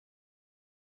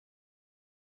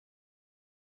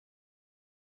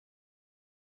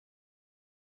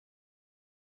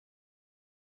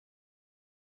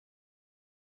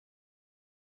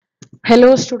Hello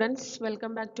students,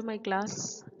 welcome back to my class.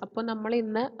 അപ്പോൾ നമ്മൾ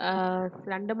ഇന്ന്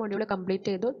രണ്ട് മൊഡ്യൂൾ കംപ്ലീറ്റ്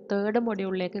ചെയ്തു. തേർഡ്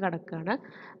മൊഡ്യൂളിലേക്ക് കടക്കുകയാണ്.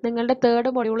 നിങ്ങളുടെ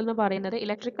തേർഡ് മൊഡ്യൂൾ എന്ന് പറയുന്നത്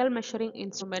electrical measuring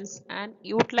instruments and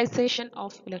utilisation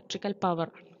of electrical power.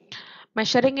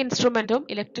 Measuring ഇൻസ്ട്രുമെന്റും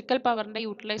electrical പവറിന്റെ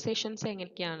യൂട്ടിലൈസേഷൻസ്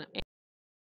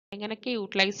എങ്ങനെയൊക്കെ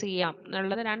യൂട്ടിലൈസ് ചെയ്യാം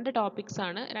എന്നുള്ളത് രണ്ട്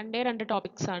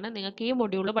ടോപ്പിക്സ് ആണ് നിങ്ങൾക്ക് ഈ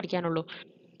മൊഡ്യൂളിൽ പഠിക്കാനുള്ളൂ.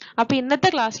 അപ്പോൾ ഇന്നത്തെ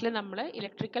ക്ലാസ്സിൽ നമ്മൾ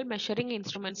ഇലക്ട്രിക്കൽ മെഷറിംഗ്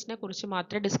ഇൻസ്ട്രുമെന്റ്സിനെ കുറിച്ച്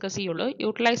മാത്രമേ ഡിസ്കസ് ചെയ്യുള്ളൂ.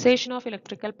 യൂട്ടിലൈസേഷൻ ഓഫ്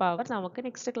ഇലക്ട്രിക്കൽ പവർ നമുക്ക്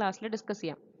നെക്സ്റ്റ് ക്ലാസ്സിൽ ഡിസ്കസ്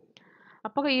ചെയ്യാം.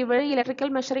 അപ്പോൾ ഇവിടെ ഇലക്ട്രിക്കൽ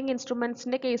മെഷറിംഗ്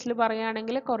ഇൻസ്ട്രുമെന്റ്സിന്റെ കേസിൽ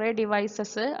പറയുകയാണെങ്കിൽ കുറേ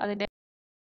ഡിവൈസസ്, അതിന്റെ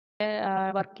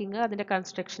വർക്കിംഗ്, അതിന്റെ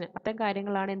കൺസ്ട്രക്ഷൻ, അത്തരം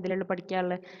കാര്യങ്ങളാണ് എന്തിലുള്ള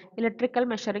പഠിക്കാനുള്ളത്, ഇലക്ട്രിക്കൽ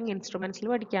മെഷറിംഗ്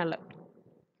ഇൻസ്ട്രുമെന്റ്സിൽ പഠിക്കാനുള്ളത്.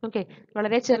 ഓക്കെ,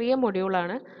 വളരെ ചെറിയ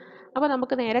മൊഡ്യൂളാണ്. അപ്പോൾ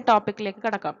നമുക്ക് നേരെ ടോപ്പിക്കിലേക്ക്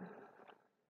കടക്കാം.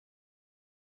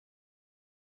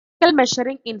 ഇലക്ട്രിക്കൽ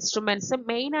മെഷറിംഗ് ഇൻസ്ട്രുമെന്റ്സ്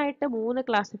മെയിൻ ആയിട്ട് മൂന്ന്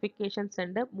ക്ലാസിഫിക്കേഷൻസ്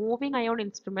ഉണ്ട്: moving ion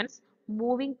instruments,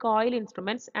 moving coil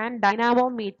instruments and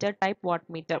dynamometer type watt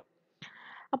meter.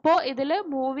 അപ്പോൾ ഇതിൽ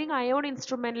മൂവിംഗ് അയോൺ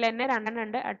ഇൻസ്ട്രുമെന്റിൽ തന്നെ രണ്ടെണ്ണം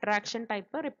ഉണ്ട്: attraction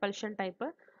type, repulsion type.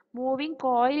 Moving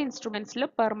coil ഇൻസ്ട്രുമെന്റ്സിൽ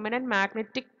permanent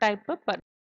magnetic type,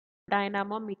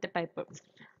 dynamometer type.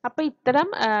 അപ്പോൾ ഇത്തരം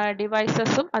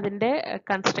ഡിവൈസസും അതിന്റെ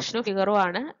കൺസ്ട്രക്ഷനും ഫിഗറും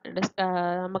ആണ്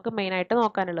നമുക്ക് മെയിൻ ആയിട്ട്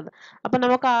നോക്കാനുള്ളത്. അപ്പോൾ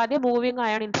നമുക്ക് ആദ്യം മൂവിംഗ്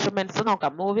അയോൺ ഇൻസ്ട്രുമെന്റ്സ്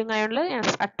നോക്കാം. മൂവിംഗ് അയോണിൽ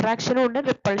അട്രാക്ഷനും ഉണ്ട്,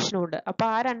 റിപ്പൽഷനും ഉണ്ട്. അപ്പോൾ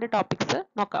ആ രണ്ട് ടോപ്പിക്സ്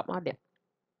നോക്കാം ആദ്യം.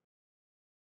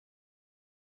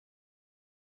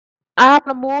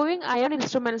 മൂവിംഗ് അയൺ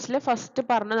ഇൻസ്ട്രുമെന്റ്സിൽ ഫസ്റ്റ്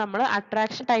പറഞ്ഞ നമ്മൾ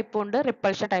അട്രാക്ഷൻ ടൈപ്പും ഉണ്ട്,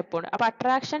 റിപ്പൾഷൻ ടൈപ്പും ഉണ്ട്. അപ്പൊ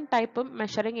അട്രാക്ഷൻ ടൈപ്പ്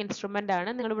മെഷറിംഗ് ഇൻസ്ട്രുമെന്റ് ആണ്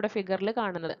നിങ്ങൾ ഇവിടെ ഫിഗറിൽ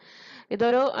കാണുന്നത്.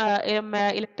 ഇതൊരു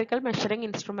ഇലക്ട്രിക്കൽ മെഷറിംഗ്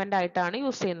ഇൻസ്ട്രുമെന്റ് ആയിട്ടാണ്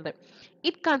യൂസ് ചെയ്യുന്നത്.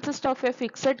 It consist of A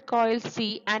fixed coil C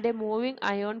and A moving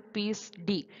ion piece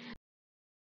D.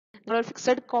 നിങ്ങൾ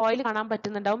ഫിക്സഡ് കോയിൽ കാണാൻ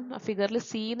പറ്റുന്നുണ്ടാവും, ഫിഗറിൽ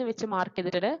സി എന്ന് വെച്ച് മാർക്ക്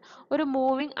ചെയ്തിട്ട് ഒരു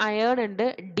മൂവിംഗ് അയേൺ ഉണ്ട്,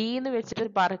 ഡി എന്ന്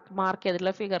വെച്ചിട്ട് മാർക്ക്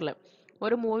ചെയ്തിട്ടുള്ള ഫിഗറിൽ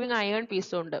ഒരു മൂവിംഗ് അയേൺ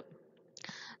പീസും ഉണ്ട്.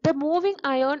 The moving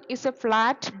iron is a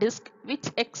flat disc which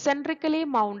eccentrically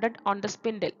mounted on the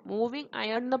spindle. Moving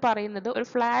iron എന്ന് പറയുന്നത് ഒരു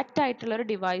ഫ്ലാറ്റ് ആയിട്ടുള്ള ഒരു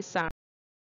ഡിവൈസ്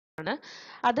ആണ്.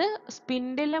 അത്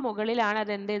സ്പിൻഡിലിന്റെ മുകളിലാണ്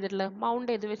അത് എന്ത് ചെയ്തിട്ടുള്ളത്,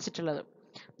 മൗണ്ട് ചെയ്ത് വെച്ചിട്ടുള്ളത്.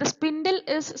 The spindle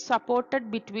is supported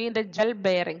between the gel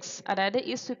bearings. അതായത്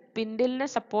ഈ സ്പിൻഡിലിനെ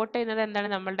സപ്പോർട്ട് ചെയ്യുന്നത്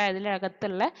എന്താണ്, നമ്മളുടെ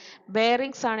അതിലകത്തുള്ള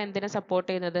ബെയറിങ്സ് ആണ് എന്തിനെ സപ്പോർട്ട്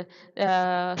ചെയ്യുന്നത്,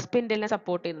 സ്പിൻഡിലിനെ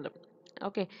സപ്പോർട്ട് ചെയ്യുന്നത്.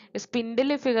 ഓക്കെ,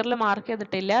 സ്പിൻഡിൽ ഫിഗറിൽ മാർക്ക്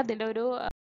ചെയ്തിട്ടില്ല. അതിന്റെ ഒരു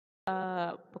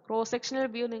ക്രോസ് സെക്ഷണൽ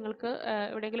വ്യൂ നിങ്ങൾക്ക്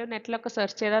എവിടെയെങ്കിലും നെറ്റിലൊക്കെ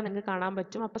സെർച്ച് ചെയ്താൽ നിങ്ങൾക്ക് കാണാൻ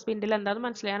പറ്റും. അപ്പോൾ സ്പിൻഡിൽ എന്താണെന്ന്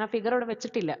മനസ്സിലായി. ഞാൻ ആ ഫിഗർ ഇവിടെ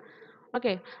വെച്ചിട്ടില്ല.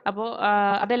 ഓക്കെ, അപ്പോൾ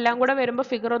അതെല്ലാം കൂടെ വരുമ്പോൾ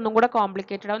ഫിഗർ ഒന്നും കൂടെ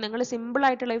കോംപ്ലിക്കേറ്റഡ് ആവും. നിങ്ങൾ സിമ്പിൾ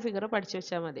ആയിട്ടുള്ള ഈ ഫിഗർ പഠിച്ചു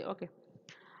വെച്ചാൽ മതി. ഓക്കെ,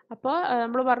 അപ്പോൾ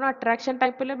നമ്മൾ പറഞ്ഞു അട്രാക്ഷൻ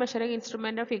ടൈപ്പിൽ മെഷറിംഗ്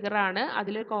ഇൻസ്ട്രുമെന്റ് ഫിഗർ ആണ്.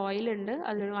 അതിൽ കോയിൽ ഉണ്ട്,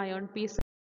 അതിലൊരു അയോൺ പീസ്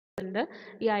ഉണ്ട്.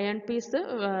 ഈ അയൺ പീസ്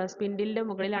സ്പിൻഡിലിന്റെ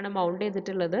മുകളിലാണ് മൗണ്ട്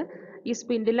ചെയ്തിട്ടുള്ളത്. ഈ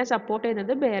സ്പിൻഡിലിനെ സപ്പോർട്ട്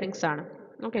ചെയ്യുന്നത് ബെയറിങ്സ് ആണ്.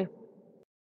 Okay,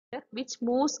 which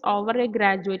moves over a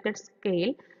graduated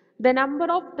scale. The number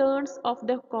of turns of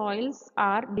the coils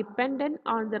are dependent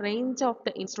on the range of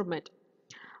the instrument.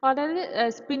 അതായത്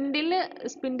സ്പിൻഡിൽ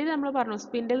നമ്മൾ പറഞ്ഞു,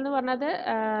 സ്പിൻഡിൽ എന്ന് പറഞ്ഞത്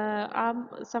ആ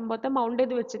സംഭവത്തെ മൗണ്ട്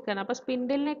ചെയ്ത് വെച്ചിരിക്കുകയാണ്. അപ്പൊ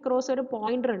സ്പിൻഡിലിനെ ക്രോസ് ഒരു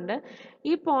പോയിന്റർ ഉണ്ട്.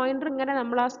 ഈ പോയിന്റർ ഇങ്ങനെ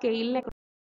നമ്മൾ ആ സ്കെയിലിനെ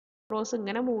ക്രോസ്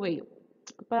ഇങ്ങനെ മൂവ് ചെയ്യും.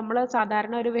 അപ്പൊ നമ്മൾ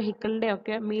സാധാരണ ഒരു വെഹിക്കിളിന്റെ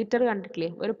ഒക്കെ മീറ്റർ കണ്ടിട്ടില്ലേ,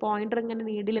 ഒരു പോയിന്റർ ഇങ്ങനെ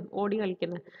നീഡിൽ ഓടി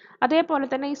കളിക്കുന്നത്. അതേപോലെ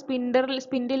തന്നെ ഈ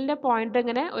സ്പിൻഡിലിന്റെ പോയിന്റർ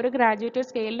ഇങ്ങനെ ഒരു ഗ്രാജുവേറ്റഡ്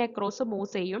സ്കെയിലിനെ അക്രോസ് മൂവ്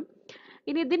ചെയ്യും.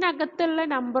 ഇനി ഇതിനകത്തുള്ള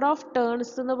നമ്പർ ഓഫ്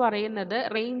ടേൺസ് എന്ന് പറയുന്നത്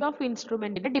റേഞ്ച് ഓഫ്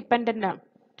ഇൻസ്ട്രുമെന്റിന്റെ ഡിപ്പെൻഡന്റ് ആണ്.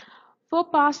 Four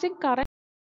passing current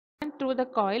through the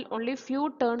coil only few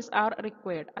turns are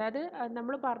required. അതായത്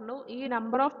നമ്മൾ പറഞ്ഞു ഈ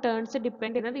നമ്പർ ഓഫ് ടേൺസ്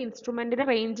ഡിപ്പെൻഡ് ചെയ്യുന്നത് ഇൻസ്ട്രുമെന്റിന്റെ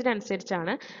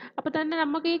റേഞ്ചിനനുസരിച്ചാണ്. അപ്പൊ തന്നെ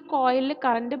നമുക്ക് ഈ കോയിലിൽ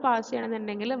കറന്റ് പാസ്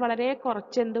ചെയ്യണമെന്നുണ്ടെങ്കിൽ വളരെ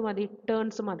കുറച്ച് എന്ത് മതി,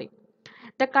 ടേൺസ് മതി.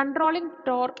 The controlling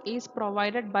torque is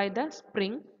provided by the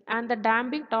spring and the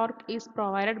damping torque is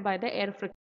provided by the air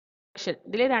friction.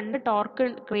 ഇതിൽ രണ്ട് ടോർക്ക്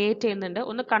ക്രിയേറ്റ് ചെയ്യുന്നുണ്ട്.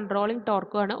 ഒന്ന് കൺട്രോളിംഗ്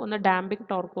ടോർക്കും ആണ്, ഒന്ന് ഡാമ്പിംഗ്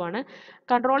ടോർക്കും ആണ്.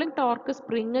 കൺട്രോളിംഗ് ടോർക്ക്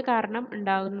സ്പ്രിങ് കാരണം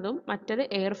ഉണ്ടാകുന്നതും മറ്റേത്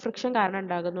എയർ ഫ്രിക്ഷൻ കാരണം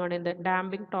ഉണ്ടാകുന്നതുമാണ് എന്ത്,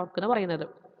 ഡാമ്പിംഗ് ടോർക്ക് എന്ന് പറയുന്നത്.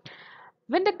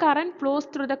 When the current flows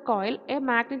through the coil, a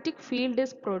magnetic field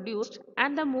is produced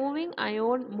and the moving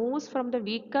ion moves from the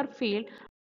weaker field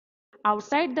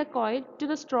outside the coil to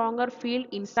the stronger field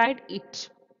inside it.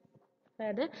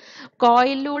 അതായത്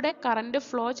കോയിലൂടെ current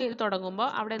flow ചെയ്ത് തുടങ്ങുമ്പോൾ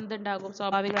അവിടെ എന്തുണ്ടാകും,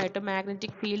 സ്വാഭാവികമായിട്ടും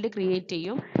magnetic field create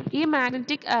ചെയ്യും. ഈ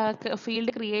magnetic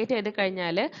field create ചെയ്ത്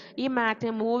കഴിഞ്ഞാൽ ഈ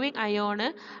മൂവിങ് അയോണ്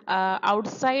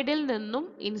ഔട്ട്സൈഡിൽ നിന്നും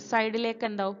ഇൻസൈഡിലേക്ക്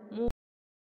എന്താവും,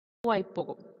 മൂവ് ആയി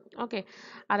പോകും. ഓക്കെ,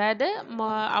 അതായത്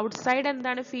ഔട്ട്സൈഡ്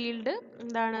എന്താണ്, ഫീൽഡ്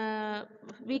എന്താണ്,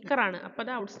 വീക്കർ ആണ്. അപ്പോൾ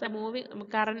അത് ഔട്ട്സൈഡ് മൂവിങ്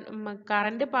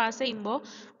കറന്റ് പാസ് ചെയ്യുമ്പോൾ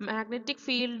മാഗ്നറ്റിക്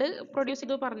ഫീൽഡ് പ്രൊഡ്യൂസ്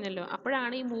ചെയ്തു പറഞ്ഞല്ലോ.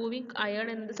 അപ്പോഴാണ് ഈ മൂവിങ് അയോൺ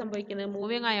എന്ത് സംഭവിക്കുന്നത്,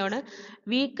 മൂവിങ് അയോൺ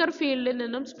വീക്കർ ഫീൽഡിൽ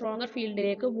നിന്നും സ്ട്രോങ്ങർ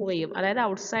ഫീൽഡിലേക്ക് മൂവ് ചെയ്യും. അതായത്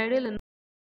ഔട്ട്സൈഡിൽ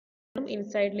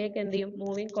ഇൻസൈഡിലേക്ക് എന്ത് ചെയ്യും,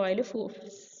 മൂവിങ് കോയിൽ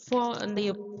എന്ത്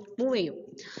ചെയ്യും, മൂവ് ചെയ്യും.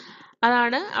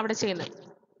 അതാണ് അവിടെ ചെയ്യുന്നത്.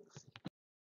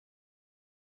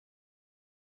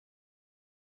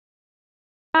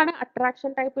 ആണ്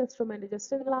അട്രാക്ഷൻ ടൈപ്പ് ഇൻസ്ട്രുമെന്റ്.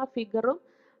 ജസ്റ്റ് നിങ്ങൾ ആ ഫിഗറും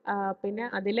പിന്നെ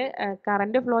അതിൽ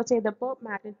കറന്റ് ഫ്ലോ ചെയ്തപ്പോൾ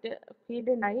മാഗ്നറ്റ്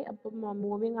ഫീൽഡ് ഉണ്ടായി, അപ്പം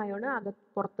മൂവിങ് അയോണ്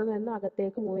പുറത്തു നിന്ന്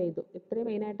അകത്തേക്ക് മൂവ് ചെയ്തു. ഇത്രയും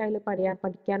മെയിൻ ആയിട്ട് അതിൽ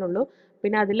പഠിക്കാനുള്ളൂ.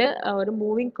 പിന്നെ അതിൽ ഒരു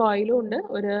മൂവിങ് കോയിലും ഉണ്ട്,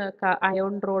 ഒരു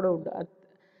അയോൺ റോഡും ഉണ്ട്.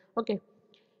 ഓക്കെ,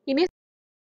 ഇനി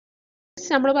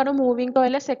നമ്മൾ പറഞ്ഞു മൂവിങ്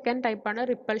കോയിലെ സെക്കൻഡ് ടൈപ്പ് ആണ്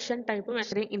repulsion type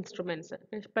measuring instruments.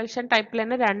 Repulsion ടൈപ്പിൽ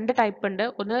തന്നെ രണ്ട് ടൈപ്പ് ഉണ്ട്,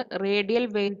 ഒന്ന് റേഡിയൽ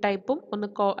വെയിൻ ടൈപ്പും ഒന്ന്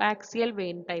കോആക്സിയൽ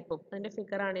വെയിൻ ടൈപ്പും. അതിന്റെ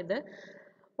ഫിഗർ ആണിത്.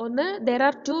 ഒന്ന്, there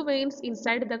are two veins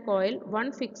inside the coil, one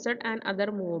fixed and other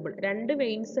movable. രണ്ട്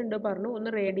വെയിൻസ് ഉണ്ട് പറഞ്ഞു, ഒന്ന്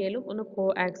റേഡിയലും ഒന്ന്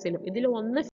കോആക്സിയലും. ഇതിൽ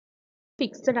ഒന്ന്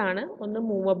ഫിക്സഡ് ആണ്, ഒന്ന്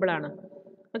മൂവബിൾ ആണ്.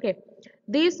 Okay,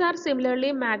 these are similarly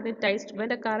magnetized when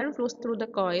the current flows through the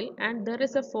coil and there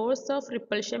is a force of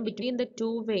repulsion between the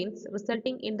two vanes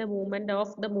resulting in the movement of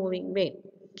the moving vane.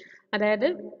 അതായത്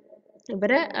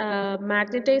ഇവരെ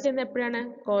magnetize ചെയ്യുന്ന എപ്പോഴാണ്,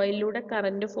 കോയിലൂടെ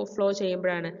current flow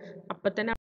ചെയ്യുമ്പോഴാണ്. അപ്പൊ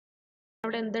തന്നെ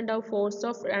അവിടെ എന്തുണ്ടാവും, force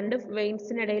of രണ്ട്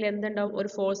വെയിൻസിനിടയിൽ എന്തുണ്ടാവും, ഒരു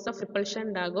ഫോഴ്സ് ഓഫ് റിപ്പൾഷൻ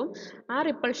ഉണ്ടാകും. ആ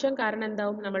റിപ്പൾഷൻ കാരണം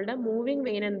എന്താവും, നമ്മളുടെ മൂവിങ്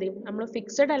വെയിൻ എന്ത് ചെയ്യും, നമ്മൾ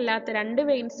ഫിക്സഡ് അല്ലാത്ത രണ്ട്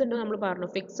വെയിൻസ് ഉണ്ട് നമ്മൾ പറഞ്ഞു,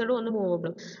 ഫിക്സഡും ഒന്ന്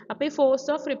മൂവബിളും. അപ്പൊ ഈ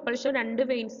ഫോഴ്സ് ഓഫ് റിപ്പൾഷൻ രണ്ട്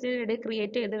വെയിൻസിനിടയിൽ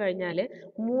ക്രിയേറ്റ് ചെയ്ത് കഴിഞ്ഞാൽ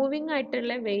മൂവിങ്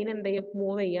ആയിട്ടുള്ള വെയിൻ എന്ത് ചെയ്യും,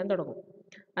 മൂവ് ചെയ്യാൻ തുടങ്ങും.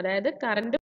 അതായത്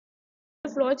കറന്റ്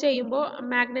ഫ്ലോ ചെയ്യുമ്പോൾ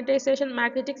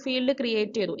മാഗ്നറ്റിക് ഫീൽഡ്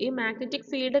ക്രിയേറ്റ് ചെയ്തു. ഈ മാഗ്നറ്റിക്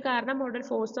ഫീൽഡ് കാരണം അവിടെ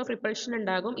ഫോഴ്സ് ഓഫ് റിപ്പൾഷൻ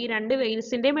ഉണ്ടാകും ഈ രണ്ട്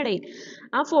വെയിൻസിന്റെയും ഇടയിൽ.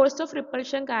 ആ ഫോഴ്സ് ഓഫ്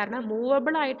റിപ്പൾഷൻ കാരണം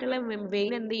മൂവബിൾ ആയിട്ടുള്ള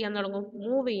വെയിൻ എന്ത് ചെയ്യാൻ തുടങ്ങും,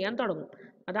 മൂവ് ചെയ്യാൻ തുടങ്ങും.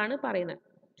 അതാണ് പറയുന്നത്.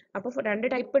 അപ്പൊ രണ്ട്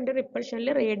ടൈപ്പ് ഉണ്ട് റിപ്പൾഷനിൽ,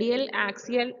 radial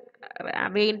axial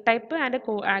vein type and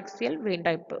co axial vein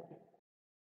type.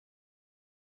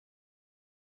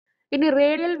 ഇനി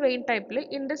റേഡിയൽ വെയിൻ ടൈപ്പിൽ,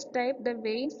 in this type the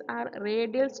veins R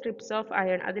radial strips of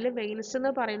iron. അതിൽ വെയിൻസ്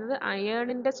എന്ന് പറയുന്നത്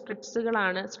അയേണിന്റെ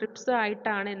സ്ട്രിപ്സുകളാണ്, സ്ട്രിപ്സ്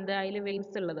ആയിട്ടാണ് എന്ത് അതിൽ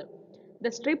വെയിൻസ് ഉള്ളത്. The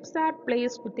strips are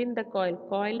placed within the coil,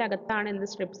 കോയിലിന്റെ അകത്താണ് എന്ത്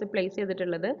സ്ട്രിപ്സ് പ്ലേസ്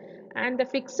ചെയ്തിട്ടുള്ളത്. And the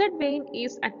fixed vein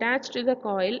is attached to the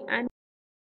coil and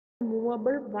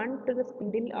movable one two the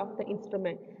spindle of the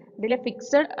instrument. ഇതിലെ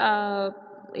ഫിക്സഡ്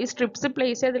ഈ സ്ട്രിപ്സ്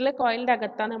പ്ലേസ് ചെയ്തിട്ടുള്ള കോയിലിന്റെ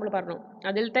അകത്താണ് നമ്മൾ പറഞ്ഞു.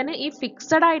 അതിൽ തന്നെ ഈ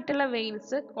ഫിക്സഡ് ആയിട്ടുള്ള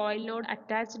വെയിൻസ് കോയിലിനോട്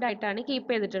അറ്റാച്ച്ഡ് ആയിട്ടാണ്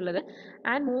കീപ്പ് ചെയ്തിട്ടുള്ളത്.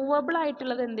 ആൻഡ് മൂവബിൾ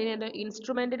ആയിട്ടുള്ളത് എന്തിനാണ്,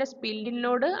 ഇൻസ്ട്രുമെന്റിന്റെ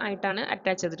സ്പിൻഡിലിനോട് ആയിട്ടാണ്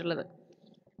അറ്റാച്ച് ചെയ്തിട്ടുള്ളത്.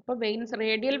 അപ്പൊ വെയിൻസ്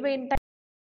റേഡിയൽ വെയിൻ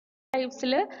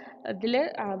ടൈപ്സിൽ ഇതിൽ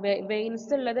വെയിൻസ്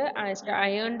ഉള്ളത്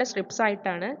അയേണിന്റെ സ്ട്രിപ്സ്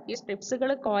ആയിട്ടാണ്. ഈ സ്ട്രിപ്സുകൾ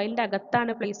കോയിലിന്റെ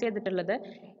അകത്താണ് പ്ലേസ് ചെയ്തിട്ടുള്ളത്.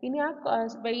 ഇനി ആ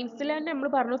വെയിൻസിൽ തന്നെ നമ്മൾ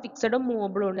പറഞ്ഞു ഫിക്സഡും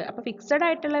മൂവബിളും ഉണ്ട്. അപ്പൊ ഫിക്സഡ്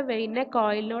ആയിട്ടുള്ള വെയിനെ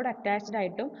കോയിലിനോട് അറ്റാച്ച്ഡ്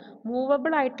ആയിട്ടും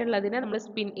മൂവബിൾ ആയിട്ടുള്ളതിനെ നമ്മൾ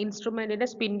ഇൻസ്ട്രുമെന്റിന്റെ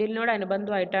സ്പിൻഡിലിനോട്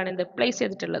അനുബന്ധമായിട്ടാണ് ഇത് പ്ലേസ്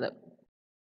ചെയ്തിട്ടുള്ളത്.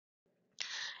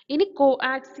 ഇനി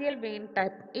കോആക്സിയൽ വെയിൻ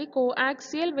ടൈപ്പ്. ഈ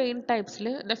coaxial vein ടൈപ്സിൽ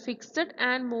the fixed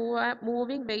and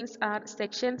moving veins R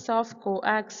sections of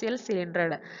coaxial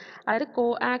cylinder. അതായത്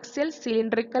കോആക്സിയൽ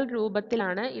സിലിണ്ടറിക്കൽ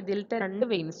രൂപത്തിലാണ് ഇതിലത്തെ രണ്ട്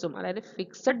വെയിൻസും. അതായത്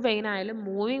ഫിക്സഡ് വെയിൻ ആയാലും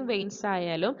മൂവിംഗ് വെയിൻസ്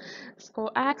ആയാലും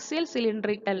കോആക്സിയൽ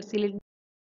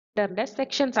സിലിണ്ടറിന്റെ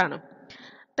സെക്ഷൻസ് ആണ്.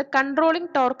 ദ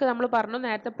കൺട്രോളിംഗ് ടോർക്ക് നമ്മൾ പറഞ്ഞു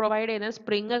നേരത്തെ പ്രൊവൈഡ് ചെയ്യുന്നത്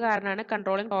സ്പ്രിങ് കാരണമാണ്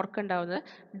കൺട്രോളിംഗ് ടോർക്ക് ഉണ്ടാകുന്നത്.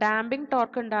 ഡാമ്പിംഗ്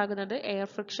ടോർക്ക് ഉണ്ടാകുന്നത് എയർ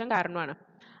ഫ്രിക്ഷൻ കാരണമാണ്.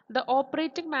 The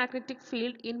operating magnetic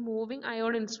field in moving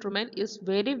ion instrument is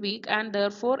very weak and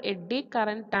therefore eddy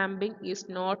current damping is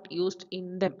not used in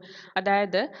them.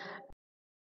 അതായത്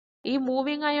ഈ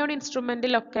മൂവിങ് അയോൺ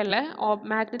ഇൻസ്ട്രുമെന്റിലൊക്കെ ഉള്ള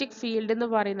magnetic field എന്ന്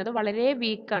പറയുന്നത് വളരെ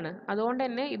വീക്കാണ്. അതുകൊണ്ട്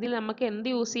തന്നെ ഇതിൽ നമുക്ക് എന്ത്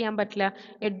യൂസ് ചെയ്യാൻ പറ്റില്ല,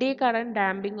 എഡ്ഡി കറന്റ്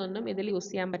ഡാമ്പിംഗ് ഒന്നും ഇതിൽ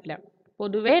യൂസ് ചെയ്യാൻ പറ്റില്ല.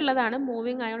 പൊതുവേ ഉള്ളതാണ്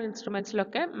മൂവിങ് അയോൺ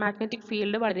ഇൻസ്ട്രുമെന്റ്സിലൊക്കെ മാഗ്നറ്റിക്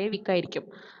ഫീൽഡ് വളരെ വീക്ക് ആയിരിക്കും.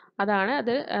 അതാണ്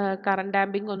അത് കറന്റ്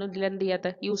ഡാമ്പിംഗ് ഒന്നും ഇതിൽ എന്ത്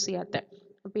ചെയ്യാത്ത യൂസ് ചെയ്യാത്ത.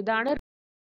 അപ്പൊ ഇതാണ്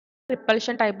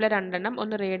റിപ്പൾഷൻ ടൈപ്പിലെ രണ്ടെണ്ണം,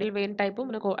 ഒന്ന് റേഡിയൽ വെയിൻ ടൈപ്പും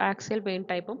ഒന്ന് കോആക്സിയൽ വെയിൻ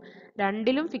ടൈപ്പും.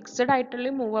 രണ്ടിലും ഫിക്സഡ്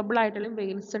ആയിട്ടുള്ള മൂവബിൾ ആയിട്ടുള്ള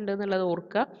വെയിൻസ് ഉണ്ട് എന്നുള്ളത്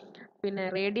ഓർക്കുക. പിന്നെ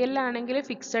റേഡിയലിലാണെങ്കിൽ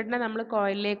ഫിക്സഡിനെ നമ്മൾ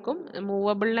കോയിലിലേക്കും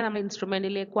മൂവബിളിനെ നമ്മൾ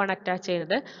ഇൻസ്ട്രുമെന്റിലേക്കുമാണ് അറ്റാച്ച്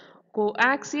ചെയ്യുന്നത്.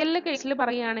 കോആക്സിയലിന്റെ കേസിൽ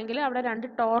പറയുകയാണെങ്കിൽ അവിടെ രണ്ട്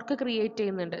ടോർക്ക് ക്രിയേറ്റ്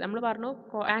ചെയ്യുന്നുണ്ട്. നമ്മൾ പറഞ്ഞു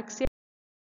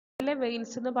കോആക്സിയലിലെ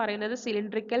വെയിൻസ് എന്ന് പറയുന്നത്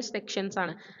സിലിണ്ടറിക്കൽ സെക്ഷൻസ്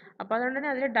ആണ്. അപ്പൊ അതുകൊണ്ട്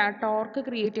തന്നെ അതിൽ ടോർക്ക്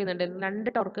ക്രിയേറ്റ് ചെയ്യുന്നുണ്ട്,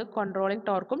 രണ്ട് ടോർക്ക്, കൺട്രോളിംഗ്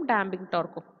ടോർക്കും ഡാമ്പിംഗ്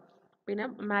ടോർക്കും. പിന്നെ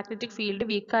മാഗ്നറ്റിക് ഫീൽഡ്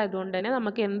വീക്ക് ആയതുകൊണ്ട് തന്നെ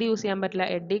നമുക്ക് എന്ത് യൂസ് ചെയ്യാൻ പറ്റില്ല,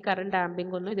 എഡ്ഡി കറന്റ്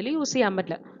ഡാമ്പിംഗ് ഒന്നും ഇതിൽ യൂസ് ചെയ്യാൻ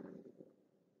പറ്റില്ല.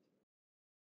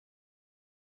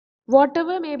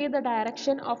 Whatever may be the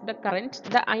direction of the current,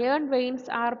 the iron veins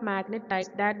are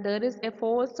magnetized, that there is a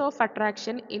force of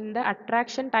attraction in the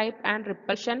attraction type and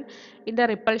repulsion in the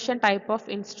repulsion type of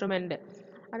instrument.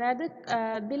 അതായത്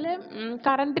ഇതിൽ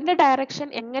കറണ്ടിന്റെ direction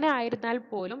എങ്ങനെ ആയിരുന്നാൽ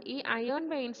പോലും ഈ ion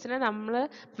വെയിൻസിനെ നമ്മൾ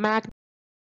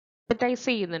magnetize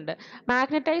ചെയ്യുന്നുണ്ട്.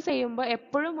 Magnetize ചെയ്യുമ്പോൾ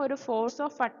എപ്പോഴും ഒരു ഫോഴ്സ്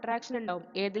ഓഫ് അട്രാക്ഷൻ ഉണ്ടാവും.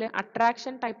 ഏതിൽ?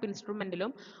 അട്രാക്ഷൻ ടൈപ്പ്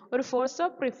ഇൻസ്ട്രുമെന്റിലും ഒരു ഫോഴ്സ്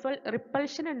ഓഫ്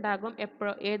റിപ്പൾഷൻ ഉണ്ടാകും.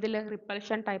 എപ്പോഴും ഏതിൽ?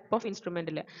 Repulsion type of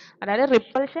ഇൻസ്ട്രുമെന്റിൽ. അതായത്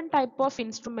repulsion type of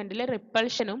ഇൻസ്ട്രുമെന്റിൽ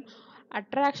റിപ്പൾഷനും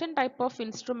attraction type of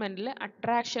ഇൻസ്ട്രുമെന്റിൽ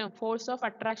attraction force of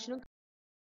അട്രാക്ഷനും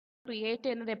create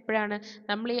ചെയ്യുന്നത് എപ്പോഴാണ്?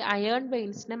 നമ്മൾ ഈ അയേൺ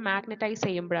വെയിൻസിനെ മാഗ്നറ്റൈസ്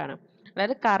ചെയ്യുമ്പോഴാണ്.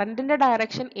 അതായത് കറണ്ടിന്റെ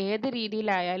ഡയറക്ഷൻ ഏത്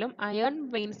രീതിയിലായാലും അയേൺ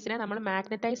വെയിൻസിനെ നമ്മൾ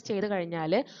മാഗ്നറ്റൈസ് ചെയ്ത്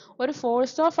കഴിഞ്ഞാൽ ഒരു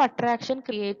ഫോഴ്സ് ഓഫ് അട്രാക്ഷൻ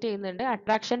ക്രിയേറ്റ് ചെയ്യുന്നുണ്ട്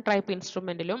അട്രാക്ഷൻ ടൈപ്പ്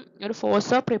ഇൻസ്ട്രുമെന്റിലും, ഒരു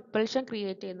ഫോഴ്സ് ഓഫ് റിപ്പൾഷൻ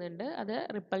ക്രിയേറ്റ് ചെയ്യുന്നുണ്ട് അത്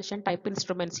repulsion type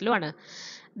ഇൻസ്ട്രുമെന്റ്സിലുമാണ്.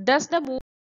 Thus the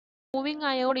moving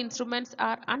ion instruments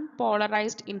are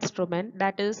unpolarized instrument,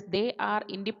 that is they are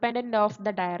independent of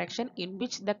the direction in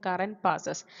which the current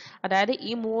passes. അതായത്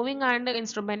ഈ moving ആയ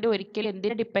instrument ഒരിക്കലും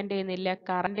എന്തിനെ depend ചെയ്യുന്നില്ല?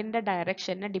 കറണ്ടിന്റെ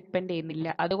ഡയറക്ഷനെ ഡിപ്പെൻഡ്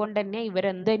ചെയ്യുന്നില്ല. അതുകൊണ്ട് തന്നെ ഇവർ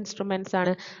എന്ത് ഇൻസ്ട്രുമെന്റ്സ്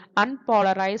ആണ്?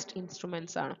 അൺപോളറൈസ്ഡ്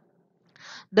ഇൻസ്ട്രുമെന്റ്സ് ആണ്.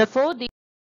 Therefore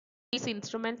these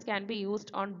instruments can be used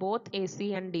on both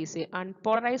AC and DC.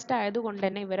 Unpolarised ആയതുകൊണ്ട്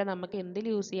തന്നെ ഇവരെ നമുക്ക് എന്തിൽ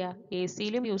യൂസ് ചെയ്യാം? AC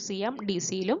യിലും യൂസ് ചെയ്യാം, DC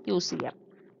യിലും യൂസ് ചെയ്യാം.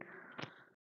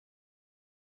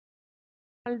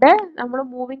 നമ്മൾ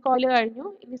മൂവിങ് കോയിൽ കഴിഞ്ഞു.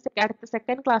 ഇനി അടുത്ത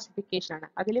സെക്കൻഡ് ക്ലാസിഫിക്കേഷൻ ആണ്.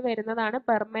 അതിൽ വരുന്നതാണ്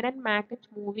permanent magnet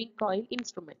moving coil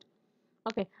instrument.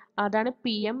 Okay, അതാണ്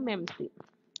PMMC.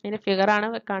 ഇതിന്റെ ഫിഗർ ആണ്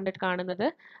കാണുന്നത്.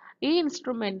 ഈ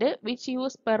instrument which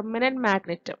use permanent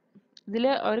magnet. ഇതിൽ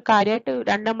ഒരു കാര്യമായിട്ട്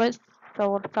നമ്മൾ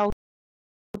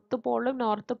സൗത്ത് പോളിലും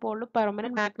നോർത്ത് പോളിലും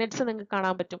പെർമനന്റ് മാഗ്നറ്റ്സ് നിങ്ങൾക്ക്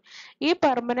കാണാൻ പറ്റും. ഈ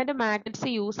പെർമനന്റ്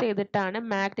മാഗ്നറ്റ്സ് യൂസ് ചെയ്തിട്ടാണ്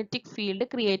മാഗ്നറ്റിക്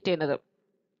ഫീൽഡ് ക്രിയേറ്റ് ചെയ്യുന്നത്.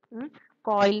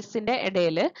 കോയിൽസിന്റെ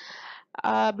ഇടയിൽ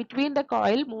between the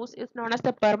coil moves is known as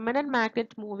the permanent magnet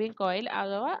moving coil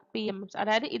അഥവാ PMS.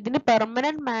 അതായത് ഇതിന്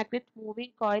permanent magnet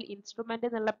moving coil instrument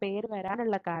എന്നുള്ള പേര്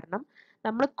വരാനുള്ള കാരണം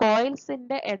നമ്മൾ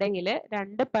കോയിൽസിന്റെ ഇടയിൽ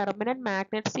രണ്ട് പെർമനന്റ്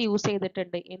മാഗ്നറ്റ്സ് യൂസ്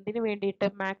ചെയ്തിട്ടുണ്ട്. എന്തിനു വേണ്ടിയിട്ട്?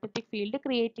 മാഗ്നറ്റിക് ഫീൽഡ്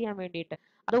ക്രിയേറ്റ് ചെയ്യാൻ വേണ്ടിയിട്ട്.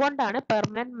 അതുകൊണ്ടാണ്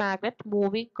permanent magnet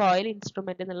moving coil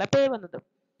instrument എന്നുള്ള പേര് വന്നത്.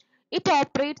 It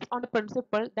operates on the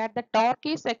principle that the torque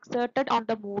is exerted on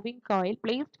the moving coil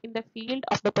placed in the field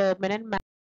of the permanent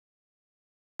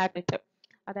magnet.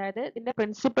 അതായത് ഇതിന്റെ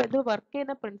പ്രിൻസിപ്പൽ, ഇത് work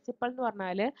ചെയ്യുന്ന പ്രിൻസിപ്പൽ എന്ന്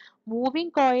പറഞ്ഞാല്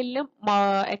മൂവിങ് കോയിലിനും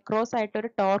അക്രോസ് ആയിട്ട് ഒരു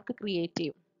ടോർക്ക് ക്രിയേറ്റ്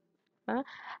ചെയ്യും.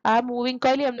 ആ മൂവിങ്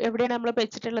കോയിൽ എവിടെയാണ് നമ്മൾ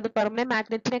വെച്ചിട്ടുള്ളത്? പെർമനന്റ്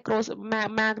മാഗ്നറ്റിനെ ക്രോസ്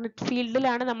മാഗ്നറ്റ്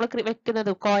ഫീൽഡിലാണ് നമ്മൾ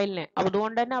വെക്കുന്നത് കോയിലിനെ.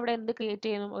 അതുകൊണ്ട് തന്നെ അവിടെ എന്ത് ക്രിയേറ്റ്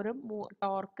ചെയ്യുന്നു? ഒരു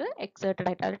ടോർക്ക് എക്സേർട്ടഡ്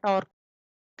ആയിട്ട് അത്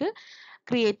ടോർക്ക്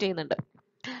ക്രിയേറ്റ് ചെയ്യുന്നുണ്ട്.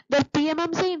 The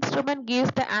PMMC instrument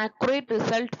gives the accurate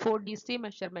result for DC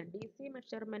measurement. DC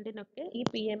മെഷർമെന്റിനൊക്കെ ഈ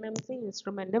PMMC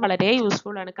ഇൻസ്ട്രുമെന്റ് വളരെ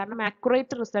യൂസ്ഫുൾ ആണ്. കാരണം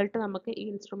ആക്യുറേറ്റ് റിസൾട്ട് നമുക്ക് ഈ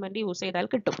ഇൻസ്ട്രുമെന്റ് യൂസ് ചെയ്താൽ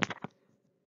കിട്ടും.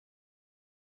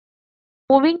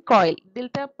 മൂവിംഗ് കോയിൽ,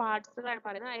 ഇതിലത്തെ പാർട്സുകളാണ്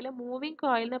പറയുന്നത്. അതിൽ മൂവിംഗ്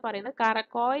കോയിൽ എന്ന് പറയുന്നത്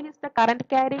coil is the current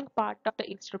carrying part of the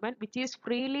instrument which is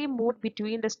freely move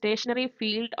between the stationery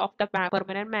field of the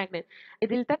permanent magnet.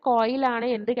 ഇതിലത്തെ കോയിലാണ്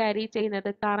എന്ത് ക്യാരി ചെയ്യുന്നത്?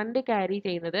 കറന്റ് ക്യാരി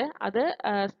ചെയ്യുന്നത്. അത്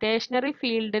സ്റ്റേഷനറി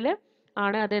ഫീൽഡിൽ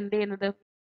ആണ് അത് എന്ത് ചെയ്യുന്നത്?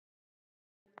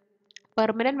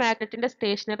 പെർമനന്റ് മാഗ്നറ്റിന്റെ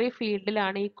സ്റ്റേഷനറി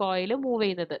ഫീൽഡിലാണ് ഈ കോയിൽ മൂവ്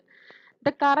ചെയ്യുന്നത്.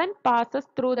 The current passes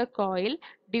through the coil,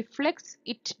 deflects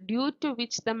it, due to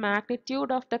which the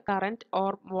magnitude of the current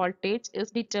or voltage is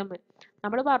determined.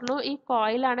 നമ്മൾ പറഞ്ഞു ഈ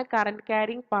കോയിലാണ് കറന്റ്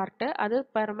ക്യാരിങ് പാർട്ട്. അത്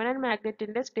പെർമനന്റ്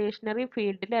മാഗ്നറ്റിന്റെ സ്റ്റേഷനറി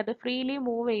ഫീൽഡിൽ അത് ഫ്രീലി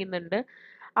മൂവ് ചെയ്യുന്നുണ്ട്.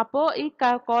 അപ്പോൾ ഈ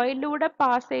കോയിലൂടെ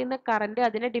പാസ് ചെയ്യുന്ന കറന്റ്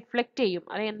അതിനെ ഡിഫ്ലക്ട് ചെയ്യും.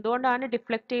 അത് എന്തുകൊണ്ടാണ്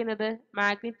ഡിഫ്ലക്ട് ചെയ്യുന്നത്?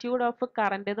 മാഗ്നിറ്റ്യൂഡ് ഓഫ്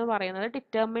കറന്റ് എന്ന് പറയുന്നത്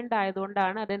ഡിറ്റർമിൻഡ്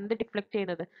ആയതുകൊണ്ടാണ് അത് എന്ത് ഡിഫ്ലക്ട്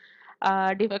ചെയ്യുന്നത്?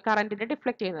 കറന്റിനെ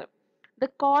ഡിഫ്ലക്ട് ചെയ്യുന്നത്. The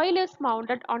coil is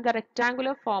mounted on the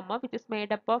rectangular former which is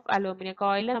made up of aluminum.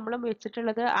 Coil നമ്മൾ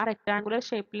വെച്ചിട്ടുള്ളത് ആ റെക്ടാങ്കുലർ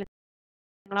ഷേപ്പിൽ.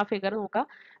 നിങ്ങൾ ആ ഫിഗർ നോക്കുക,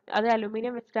 അത്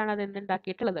അലുമിനിയം വെച്ചിട്ടാണ് അത്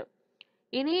ഉണ്ടാക്കിയിട്ടുള്ളത്.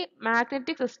 ഇനി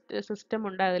മാഗ്നറ്റിക് സിസ്റ്റം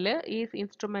ഉണ്ട് അതിൽ, ഈ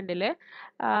ഇൻസ്ട്രുമെന്റിൽ.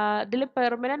 ഇതിൽ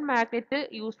പെർമനന്റ് മാഗ്നറ്റ്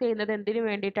യൂസ് ചെയ്യുന്നത് എന്തിനു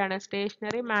വേണ്ടിയിട്ടാണ്?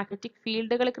 സ്റ്റേഷനറി മാഗ്നറ്റിക്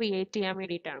ഫീൽഡുകൾ ക്രിയേറ്റ് ചെയ്യാൻ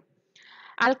വേണ്ടിയിട്ടാണ്.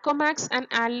 ആൽക്കോമാക്സ്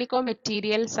ആൻഡ് ആൽനിക്കോ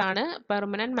മെറ്റീരിയൽസ് ആണ്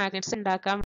പെർമനന്റ് മാഗ്നറ്റ്സ്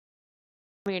ഉണ്ടാക്കാൻ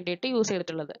വേണ്ടിയിട്ട് യൂസ്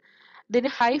ചെയ്തിട്ടുള്ളത്. ഇതിന്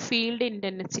ഹൈ ഫീൽഡ്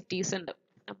ഇന്റൻസിറ്റീസ് ഉണ്ട്.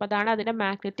 അപ്പൊ അതാണ് അതിന്റെ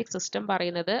മാഗ്നറ്റിക് സിസ്റ്റം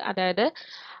പറയുന്നത്. അതായത്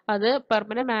അത്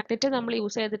പെർമനന്റ് മാഗ്നറ്റ് നമ്മൾ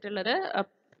യൂസ് ചെയ്തിട്ടുള്ളത്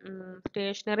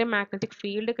സ്റ്റേഷനറി മാഗ്നറ്റിക്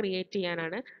ഫീൽഡ് ക്രിയേറ്റ്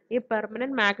ചെയ്യാനാണ്. ഈ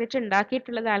പെർമനന്റ് മാഗ്നറ്റ്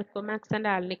ഉണ്ടാക്കിയിട്ടുള്ളത് ആൽക്കോമാക്സ്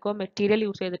ആൻഡ് ആൽനിക്കോ മെറ്റീരിയൽ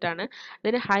യൂസ് ചെയ്തിട്ടാണ്.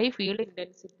 ഇതിന് ഹൈ ഫീൽഡ്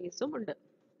ഇന്റൻസിറ്റീസും ഉണ്ട്.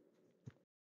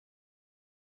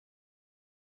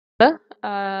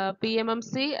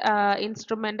 PMMC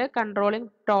ഇൻസ്ട്രുമെന്റ് കൺട്രോളിങ്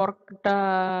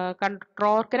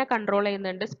ടോർക്കിനെ കൺട്രോൾ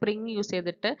ചെയ്യുന്നുണ്ട് സ്പ്രിങ് യൂസ്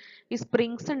ചെയ്തിട്ട്. ഈ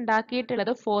സ്പ്രിങ്സ്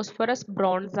ഉണ്ടാക്കിയിട്ടുള്ളത് ഫോസ്ഫറസ്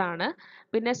ബ്രോൺസ് ആണ്.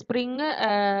 പിന്നെ സ്പ്രിങ്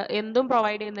എന്തും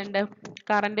പ്രൊവൈഡ് ചെയ്യുന്നുണ്ട്?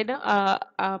 കറണ്ടിന്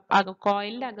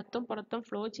കോയിലിന്റെ അകത്തും പുറത്തും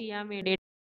ഫ്ലോ ചെയ്യാൻ വേണ്ടി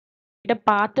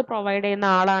പാത്ത് പ്രൊവൈഡ് ചെയ്യുന്ന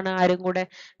ആളാണ് ആരും കൂടെ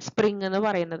സ്പ്രിംഗ് എന്ന്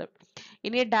പറയുന്നത്.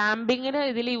 ഇനി ഡാമ്പിങ്ങിന്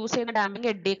ഇതിൽ യൂസ് ചെയ്യുന്ന ഡാമ്പിങ്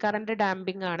എഡ്ഡി കറന്റ്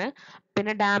ഡാമ്പിംഗ് ആണ്.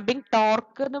 പിന്നെ ഡാമ്പിംഗ്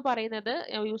ടോർക്ക് എന്ന് പറയുന്നത്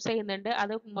യൂസ് ചെയ്യുന്നുണ്ട്.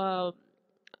 അത്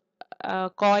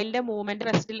കോയിലിന്റെ മൂവ്മെന്റ്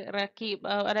റെസ്റ്റിൽ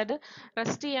അതായത്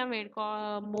റെസ്റ്റ് ചെയ്യാൻ വേണ്ടി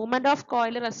മൂവ്മെന്റ് ഓഫ്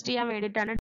കോയിൽ റെസ്റ്റ് ചെയ്യാൻ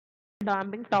വേണ്ടിയിട്ടാണ്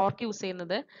ഡാമ്പിംഗ് ടോർക്ക് യൂസ്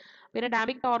ചെയ്യുന്നത്. പിന്നെ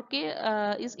damping torque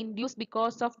is induced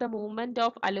because of the movement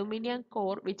of aluminum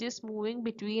core which is moving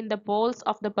between the poles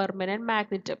of the permanent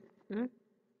magnet.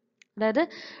 അതായത്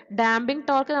ഡാമ്പിംഗ്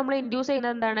ടോർക്ക് നമ്മൾ induce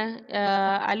ചെയ്യുന്നത് എന്താണ്?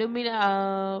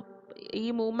 ഈ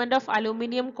movement of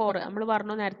aluminium core നമ്മൾ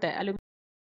പറഞ്ഞു നേരത്തെ,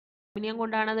 അലൂമിനിയം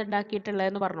കൊണ്ടാണ് അത്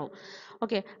ഉണ്ടാക്കിയിട്ടുള്ളതെന്ന് പറഞ്ഞു.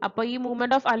 ഓക്കെ, അപ്പോൾ ഈ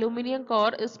movement of aluminium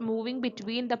core is moving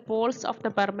between the poles of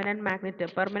the permanent magnet.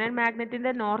 Permanent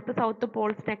മാഗ്നറ്റിന്റെ north south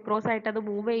പോൾസിന് across ആയിട്ട് അത്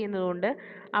മൂവ് ചെയ്യുന്നതുകൊണ്ട്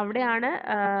അവിടെയാണ്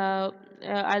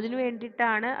അതിനു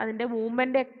വേണ്ടിയിട്ടാണ്, അതിന്റെ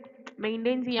മൂവ്മെന്റ്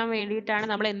മെയിൻറ്റെയിൻ ചെയ്യാൻ വേണ്ടിയിട്ടാണ്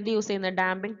നമ്മൾ എന്ത് യൂസ് ചെയ്യുന്നത്?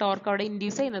 ഡാമ്പിംഗ് ടോർക്ക് അവിടെ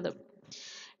ഇൻഡ്യൂസ് ചെയ്യുന്നത്.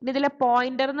 ഇനി ഇതിലെ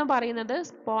പോയിന്റർ എന്ന് പറയുന്നത്,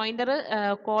 പോയിന്റർ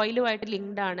കോയിലുമായിട്ട്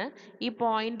ലിങ്ക്ഡ് ആണ്. ഈ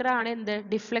പോയിന്റർ ആണ് എന്ത്?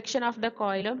 ഡിഫ്ലക്ഷൻ ഓഫ് ദ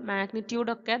കോയിലും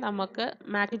മാഗ്നിറ്റ്യൂഡ് ഒക്കെ നമുക്ക്,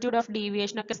 മാഗ്നിറ്റ്യൂഡ് ഓഫ്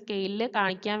ഡീവിയേഷൻ ഒക്കെ സ്കെയിലിൽ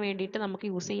കാണിക്കാൻ വേണ്ടിയിട്ട് നമുക്ക്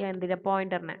യൂസ് ചെയ്യാൻ എന്തിനാ?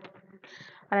 പോയിന്ററിനെ.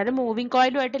 അതായത് മൂവിങ്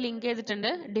കോയിലുമായിട്ട് ലിങ്ക്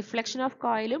ചെയ്തിട്ടുണ്ട്. Deflection of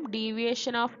കോയിലും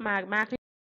deviation of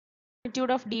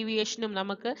magnitude of ഡീവിയേഷനും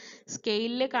നമുക്ക്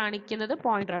സ്കെയിലിൽ കാണിക്കുന്നത്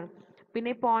പോയിന്റർ ആണ്. പിന്നെ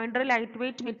ഈ പോയിന്റർ ലൈറ്റ്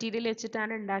വെയിറ്റ് മെറ്റീരിയൽ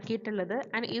വെച്ചിട്ടാണ് ഉണ്ടാക്കിയിട്ടുള്ളത്.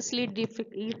 And easily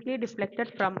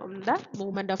deflected from the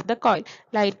movement of the coil.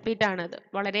 Light weight ആണ് അത്.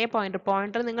 വളരെ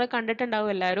പോയിന്റർ നിങ്ങൾ കണ്ടിട്ടുണ്ടാവും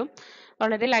എല്ലാവരും.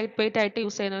 വളരെ ലൈറ്റ് വെയിറ്റ് ആയിട്ട്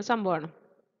യൂസ് ചെയ്യുന്ന ഒരു സംഭവമാണ്.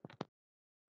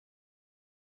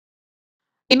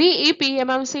 ഇനി ഈ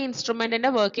PMMC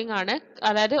ഇൻസ്ട്രുമെന്റിന്റെ വർക്കിംഗ് ആണ്.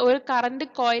 അതായത് ഒരു കറന്റ്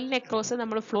കോയിലിന് അക്രോസ്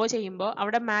നമ്മൾ ഫ്ലോ ചെയ്യുമ്പോൾ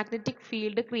അവിടെ മാഗ്നറ്റിക്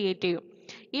ഫീൽഡ് ക്രിയേറ്റ് ചെയ്യും.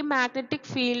 ഈ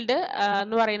മാഗ്നറ്റിക് ഫീൽഡ്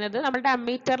എന്ന് പറയുന്നത് നമ്മുടെ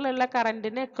അമ്മീറ്ററിലുള്ള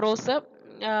കറന്റിന് അക്രോസ്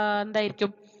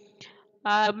എന്തായിരിക്കും?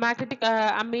 മാഗ്നറ്റിക്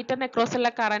അമ്മീറ്ററിന് അക്രോസ് ഉള്ള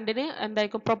കറന്റിന്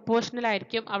എന്തായിരിക്കും? പ്രൊപ്പോർഷണൽ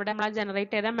ആയിരിക്കും അവിടെ നമ്മൾ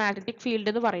ജനറേറ്റ് ചെയ്ത മാഗ്നറ്റിക്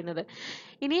ഫീൽഡ് എന്ന് പറയുന്നത്.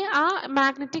 ഇനി ആ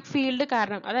മാഗ്നറ്റിക് ഫീൽഡ്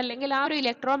കാരണം, അതല്ലെങ്കിൽ ആ ഒരു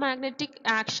ഇലക്ട്രോ മാഗ്നറ്റിക്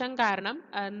ആക്ഷൻ കാരണം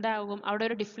എന്താകും? അവിടെ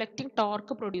ഒരു ഡിഫ്ലക്റ്റിംഗ്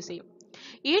ടോർക്ക് പ്രൊഡ്യൂസ് ചെയ്യും.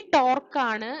 ഈ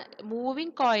ടോർക്കാണ്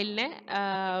moving കോയിലിനെ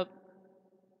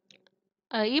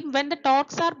when the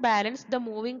torques are balanced, the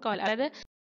moving coil, അതായത്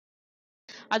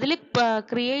അതിൽ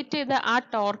ക്രിയേറ്റ് ചെയ്ത ആ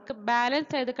ടോർക്ക്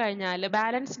ബാലൻസ് ചെയ്ത് കഴിഞ്ഞാൽ,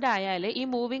 ബാലൻസ്ഡ് ആയാൽ ഈ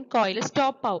മൂവിങ് കോയിൽ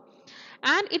സ്റ്റോപ്പ് ആവും.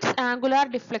 And its angular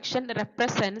deflection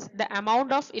represents the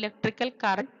amount of electrical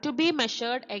current to be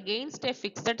measured against a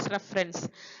fixed reference.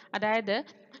 അതായത്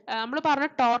നമ്മൾ പറഞ്ഞ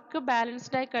ടോർക്ക്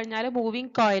ബാലൻസ്ഡ് ആയി കഴിഞ്ഞാൽ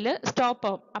മൂവിങ് കോയിൽ സ്റ്റോപ്പ്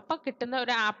ആവും. അപ്പൊ കിട്ടുന്ന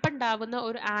ഉണ്ടാവുന്ന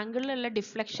ഒരു ആംഗിളിലുള്ള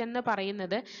ഡിഫ്ലക്ഷൻ എന്ന്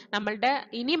പറയുന്നത് നമ്മളുടെ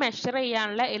ഇനി മെഷർ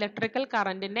ചെയ്യാനുള്ള ഇലക്ട്രിക്കൽ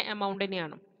കറന്റിന്റെ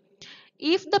എമൗണ്ടിനെയാണ്.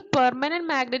 If the permanent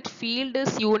magnet field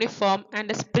is uniform and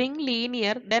the spring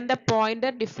linear, then the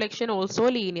pointer deflection also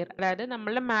linear. അതായത്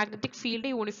നമ്മളുടെ മാഗ്നറ്റിക്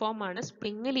ഫീൽഡ് യൂണിഫോം ആണ്,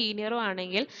 സ്പ്രിങ് ലീനിയറും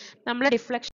ആണെങ്കിൽ നമ്മുടെ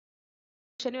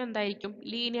ഡിഫ്ലക്ഷനും എന്തായിരിക്കും?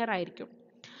 ലീനിയർ ആയിരിക്കും.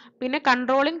 പിന്നെ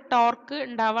കൺട്രോളിംഗ് ടോർക്ക്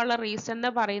ഉണ്ടാവാനുള്ള റീസൺ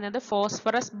എന്ന് പറയുന്നത്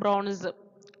ഫോസ്ഫറസ് ബ്രോൺസ്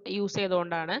യൂസ്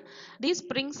ചെയ്തുകൊണ്ടാണ്. These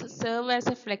springs serve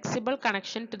as A flexible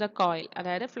connection to the coil.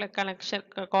 അതായത്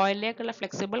കോയിലിലേക്കുള്ള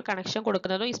ഫ്ലെക്സിബിൾ കണക്ഷൻ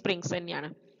കൊടുക്കുന്നതും ഈ സ്പ്രിങ്സ്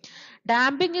തന്നെയാണ്.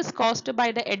 Damping is caused by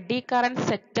the eddy current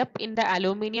set up in the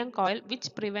aluminum coil which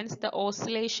prevents the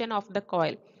oscillation of the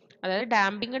coil. അതായത്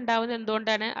damping ഉണ്ടാവുന്നത്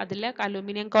എന്തുകൊണ്ടാണ്? അതിലെ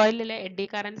aluminium കോയിലിലെ eddy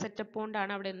current setup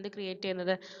കൊണ്ടാണ് അവിടെ എന്ത് ക്രിയേറ്റ്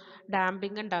ചെയ്യുന്നത്?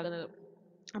 ഡാമ്പിംഗ് ഉണ്ടാകുന്നത്.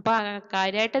 അപ്പോൾ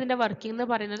കാര്യമായിട്ട് ഇതിന്റെ വർക്കിംഗ് എന്ന്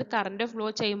പറയുന്നത് കറന്റ് ഫ്ലോ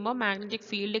ചെയ്യുമ്പോൾ മാഗ്നറ്റിക്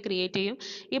ഫീൽഡ് ക്രിയേറ്റ് ചെയ്യും.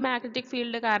 ഈ മാഗ്നറ്റിക്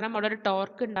ഫീൽഡ് കാരണം അവിടെ ഒരു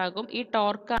ടോർക്ക് ഉണ്ടാകും. ഈ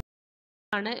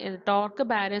ടോർക്ക്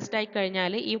ബാലൻസ്ഡ് ആയി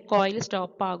കഴിഞ്ഞാൽ ഈ കോയിൽ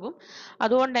സ്റ്റോപ്പ് ആകും.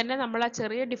 അതുകൊണ്ട് തന്നെ നമ്മൾ ആ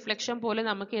ചെറിയ ഡിഫ്ലക്ഷൻ പോലും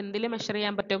നമുക്ക് എന്തിൽ മെഷർ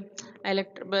ചെയ്യാൻ പറ്റും?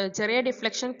 ചെറിയ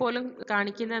ഡിഫ്ലക്ഷൻ പോലും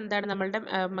കാണിക്കുന്ന എന്താണ്? നമ്മളുടെ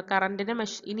കറന്റിന്റെ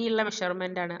ഇനിയുള്ള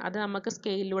മെഷർമെന്റ് ആണ്. അത് നമുക്ക്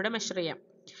സ്കെയിലിലൂടെ മെഷർ ചെയ്യാം.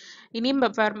 ഇനി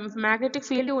മാഗ്നറ്റിക്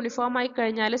ഫീൽഡ് യൂണിഫോം ആയി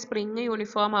കഴിഞ്ഞാൽ സ്പ്രിങ്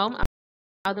യൂണിഫോം ആവും.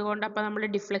 അതുകൊണ്ട് അപ്പൊ നമ്മുടെ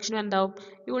ഡിഫ്ലക്ഷൻ എന്താവും?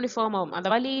 യൂണിഫോം ആവും,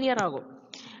 അഥവാ ലീനിയർ ആകും.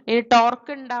 ഇനി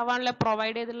ടോർക്ക് ഉണ്ടാവാനുള്ള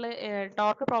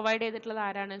ടോർക്ക് പ്രൊവൈഡ് ചെയ്തിട്ടുള്ളത്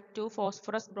ആരാണ്? 2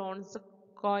 ഫോസ്ഫറസ് ബ്രോൺസ്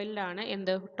കോയിലാണ്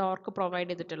എന്ത് ടോർക്ക് പ്രൊവൈഡ്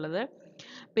ചെയ്തിട്ടുള്ളത്.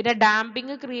 പിന്നെ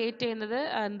ഡാമ്പിംഗ് ക്രിയേറ്റ് ചെയ്യുന്നത്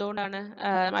എന്തുകൊണ്ടാണ്?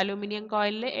 അലൂമിനിയം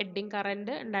കോയിലിൽ എഡ്ഡിങ്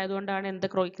കറന്റ് ഉണ്ടായതുകൊണ്ടാണ് എന്ത്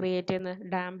ക്രിയേറ്റ് ചെയ്യുന്നത്?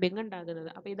 ഡാമ്പിംഗ് ഉണ്ടാകുന്നത്.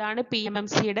 അപ്പൊ ഇതാണ്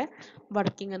PMMCയുടെ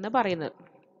വർക്കിംഗ് എന്ന് പറയുന്നത്.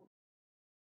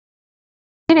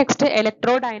 Next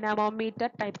electro dynamometer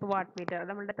type watt meter. അത്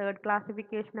നമ്മുടെ തേർഡ്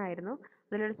ക്ലാസിഫിക്കേഷൻ ആയിരുന്നു.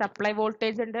 ഇതിലൊരു സപ്ലൈ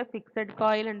വോൾട്ടേജ് ഉണ്ട്, ഫിക്സഡ്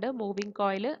കോയിൽ ഉണ്ട്, മൂവിങ്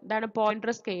കോയിൽ. ഇതാണ്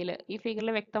പോയിന്റർ സ്കെയിൽ. ഈ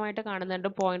ഫിഗറിൽ വ്യക്തമായിട്ട്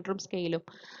കാണുന്നുണ്ട് പോയിന്ററും സ്കെയിലും.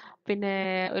 പിന്നെ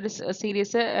ഒരു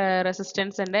സീരീസ്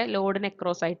റെസിസ്റ്റൻസ് ഉണ്ട് ലോഡിന്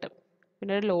അക്രോസ് ആയിട്ട്.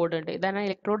 പിന്നെ ഒരു ലോഡ് ഉണ്ട്. ഇതാണ്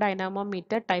electro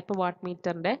dynamometer type what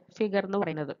മീറ്ററിന്റെ figure എന്ന്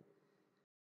പറയുന്നത്.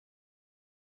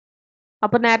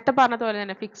 അപ്പൊ നേരത്തെ പറഞ്ഞതുപോലെ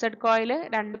തന്നെ ഫിക്സഡ് കോയിൽ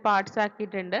 2 പാർട്സ്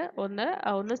ആക്കിയിട്ടുണ്ട്.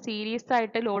 ഒന്ന് സീരീസ്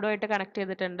ആയിട്ട് ലോഡുമായിട്ട് കണക്ട്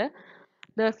ചെയ്തിട്ടുണ്ട്.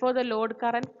 therefore the load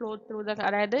current flow through the,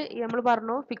 അതായത് നമ്മൾ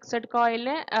പറഞ്ഞു ഫിക്സഡ്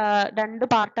കോയിലിനെ രണ്ട്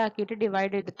പാർട്ട് ആക്കിയിട്ട്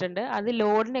ഡിവൈഡ് ചെയ്തിട്ടുണ്ട്. അത്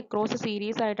ലോഡിന് അക്രോസ്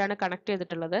സീരീസ് ആയിട്ടാണ് കണക്ട്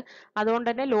ചെയ്തിട്ടുള്ളത്. അതുകൊണ്ട്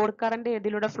തന്നെ ലോഡ് കറന്റ്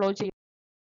ഏതിലൂടെ ഫ്ലോ ചെയ്യും?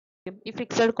 ഈ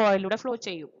ഫിക്സഡ് കോയിലൂടെ ഫ്ലോ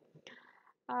ചെയ്യും.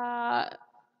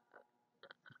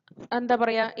 എന്താ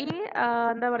പറയാ ഇനി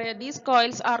എന്താ പറയാ these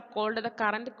coils are called the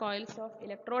current coils of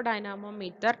electro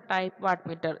dynamometer type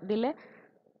wattmeter. ഇതില്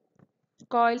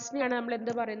കോയിൽസിനെയാണ് നമ്മൾ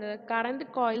എന്ത് പറയുന്നത്? Current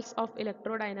coils of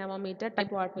electro dynamometer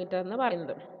type wattmeter എന്ന്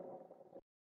പറയുന്നത്.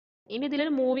 ഇനി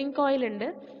ഇതിലൊരു മൂവിംഗ് കോയിൽ ഉണ്ട്.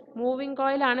 മൂവിംഗ്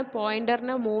കോയിൽ ആണ്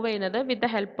പോയിന്ററിനെ മൂവ് ചെയ്യുന്നത് with the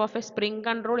help of A spring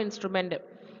control instrument.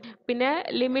 പിന്നെ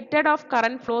limited of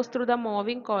current flows through the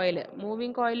moving coil.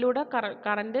 Moving കോയിലൂടെ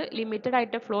current limited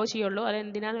ആയിട്ട് flow ചെയ്യുള്ളൂ. അത്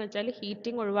എന്തിനാന്ന് വെച്ചാൽ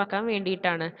ഹീറ്റിംഗ് ഒഴിവാക്കാൻ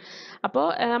വേണ്ടിയിട്ടാണ്. അപ്പോൾ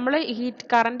നമ്മൾ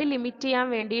കറന്റ് ലിമിറ്റ് ചെയ്യാൻ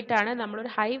വേണ്ടിയിട്ടാണ്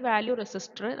നമ്മളൊരു ഹൈ വാല്യൂ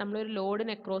റെസിസ്റ്റർ നമ്മളൊരു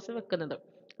ലോഡിന് അക്രോസ് വെക്കുന്നത്.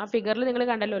 ആ ഫിഗറിൽ നിങ്ങൾ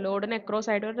കണ്ടല്ലോ, ലോഡിന് അക്രോസ്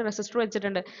ആയിട്ട് ഒരു റെസിസ്റ്റർ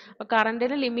വെച്ചിട്ടുണ്ട്. അപ്പോൾ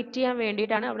കറന്റിനെ ലിമിറ്റ് ചെയ്യാൻ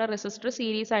വേണ്ടിയിട്ടാണ് അവിടെ റെസിസ്റ്റർ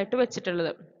സീരീസ് ആയിട്ട്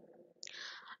വെച്ചിട്ടുള്ളത്.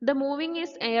 The moving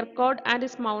is air coiled and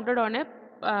is mounted on a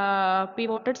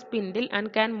pivoted spindle and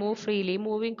can move freely.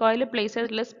 Moving coil place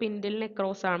ചെയ്തിട്ടുള്ള സ്പിൻഡിലിന്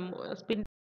അക്രോസ് ആണ്,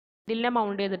 സ്പിൻഡിലിനെ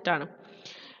മൗണ്ട് ചെയ്തിട്ടാണ്.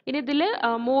 ഇനി ഇതിൽ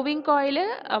moving coil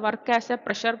work as A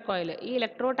pressure coil. ഈ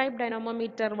electro type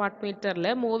dynamometer വാട്ട്മീറ്ററിൽ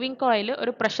moving coil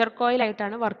ഒരു pressure coil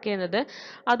ആയിട്ടാണ് work ചെയ്യുന്നത്.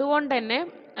 അതുകൊണ്ട് തന്നെ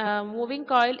moving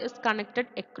coil is connected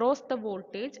across the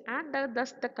voltage and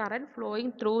thus the current flowing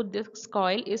through this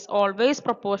coil is always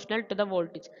proportional to the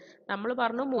voltage. നമ്മൾ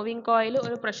പറഞ്ഞു moving coil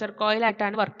ഒരു pressure coil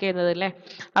ആയിട്ടാണ് work ചെയ്യുന്നത് അല്ലേ.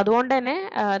 അതുകൊണ്ട് തന്നെ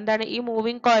എന്താണ് ഈ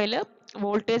മൂവിംഗ് കോയിൽ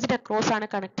വോൾട്ടേജിന് അക്രോസ് ആണ്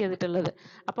കണക്ട് ചെയ്തിട്ടുള്ളത്.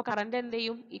 അപ്പോൾ കറന്റ് എന്ത്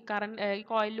ചെയ്യും? ഈ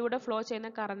കോയിലിലൂടെ ഫ്ലോ ചെയ്യുന്ന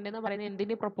കറന്റ് എന്ന് പറയുന്നത്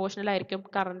എന്തിന് പ്രൊപ്പോർഷണൽ ആയിരിക്കും?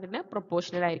 കറന്റിന്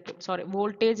പ്രൊപ്പോർഷണൽ ആയിരിക്കും,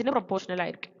 വോൾട്ടേജിന് പ്രൊപ്പോർഷണൽ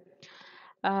ആയിരിക്കും.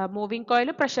 മൂവിംഗ്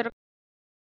കോയിൽ പ്രഷർ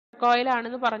കോയിൽ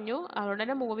ആണെന്ന് പറഞ്ഞു. അതുകൊണ്ട്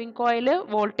തന്നെ മൂവിംഗ് കോയിൽ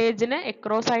വോൾട്ടേജിന്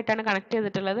അക്രോസ് ആയിട്ടാണ് കണക്ട്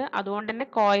ചെയ്തിട്ടുള്ളത്. അതുകൊണ്ട് തന്നെ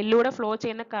കോയിലിലൂടെ ഫ്ലോ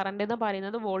ചെയ്യുന്ന കറന്റ് എന്ന്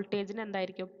പറയുന്നത് വോൾട്ടേജിന്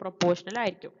എന്തായിരിക്കും? പ്രൊപ്പോർഷണൽ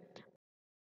ആയിരിക്കും.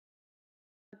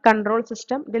 കൺട്രോൾ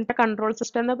സിസ്റ്റം, ഇതിലത്തെ കൺട്രോൾ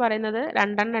സിസ്റ്റം എന്ന് പറയുന്നത്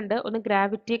രണ്ടെണ്ണം ഉണ്ട്. ഒന്ന്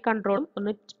ഗ്രാവിറ്റി കൺട്രോളും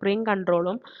ഒന്ന് സ്പ്രിംഗ്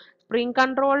കൺട്രോളും. സ്പ്രിംഗ്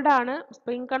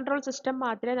കൺട്രോൾ സിസ്റ്റം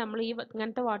മാത്രമേ നമ്മൾ ഈ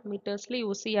ഇങ്ങനത്തെ വാട്ട്മീറ്റേഴ്സിൽ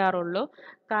യൂസ് ചെയ്യാറുള്ളൂ.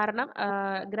 കാരണം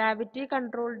gravity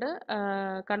controlled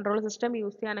control system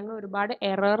use ചെയ്യുകയാണെങ്കിൽ ഒരുപാട്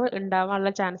എറർ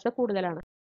ഉണ്ടാവാനുള്ള ചാൻസ് കൂടുതലാണ്.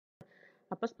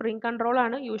 അപ്പോൾ സ്പ്രിംഗ് കൺട്രോൾ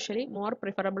ആണ് യൂഷ്വലി മോർ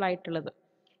പ്രിഫറബിൾ ആയിട്ടുള്ളത്.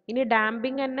 ഇനി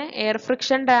ഡാമ്പിംഗ് തന്നെ എയർ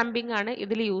ഫ്രിക്ഷൻ ഡാമ്പിംഗ് ആണ്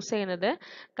ഇതിൽ യൂസ് ചെയ്യുന്നത്.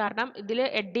 കാരണം ഇതിൽ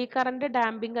എഡ്ഡി കറന്റ്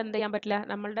ഡാമ്പിംഗ് എന്ത് ചെയ്യാൻ പറ്റില്ല,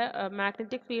 നമ്മളുടെ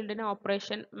മാഗ്നറ്റിക്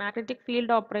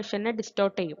ഫീൽഡ് ഓപ്പറേഷനെ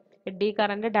ഡിസ്റ്റോർട്ട് ചെയ്യും എഡ്ഡി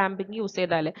കറന്റ് ഡാമ്പിംഗ് യൂസ്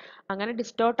ചെയ്താൽ. അങ്ങനെ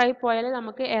ഡിസ്റ്റോർട്ട് ആയി പോയാൽ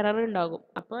നമുക്ക് എറർ ഉണ്ടാകും.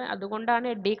 അപ്പോൾ അതുകൊണ്ടാണ്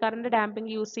എഡ്ഡി കറന്റ്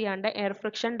ഡാമ്പിംഗ് യൂസ് ചെയ്യാണ്ട് എയർ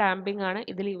ഫ്രിക്ഷൻ ഡാമ്പിംഗ് ആണ്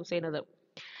ഇതിൽ യൂസ് ചെയ്യുന്നത്.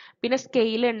 പിന്നെ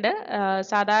സ്കെയിൽ ഉണ്ട്.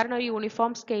 സാധാരണ ഒരു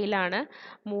യൂണിഫോം സ്കെയിലാണ്.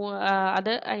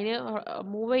 അത് അതിന്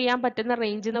മൂവ് ചെയ്യാൻ പറ്റുന്ന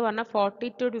റേഞ്ച് എന്ന് പറഞ്ഞാൽ 40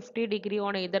 to 50 degree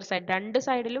on either side. രണ്ട്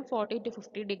സൈഡിലും 40 to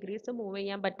 50 ഡിഗ്രീസ് മൂവ്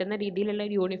ചെയ്യാൻ പറ്റുന്ന രീതിയിലുള്ള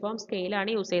ഒരു യൂണിഫോം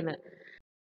സ്കെയിലാണ് യൂസ് ചെയ്യുന്നത്.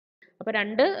 അപ്പോൾ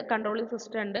രണ്ട് കൺട്രോളിംഗ്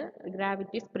സിസ്റ്റം ഉണ്ട്,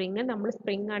 ഗ്രാവിറ്റി, സ്പ്രിങ്. നമ്മൾ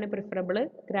സ്പ്രിങ് ആണ് പ്രിഫറബിൾ,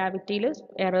 ഗ്രാവിറ്റിയിൽ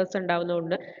എറേഴ്സ്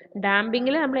ഉണ്ടാവുന്നതുകൊണ്ട്.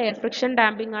 ഡാമ്പിങ്ങിൽ നമ്മൾ എയർ ഫ്രിക്ഷൻ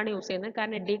ഡാമ്പിംഗ് ആണ് യൂസ് ചെയ്യുന്നത്.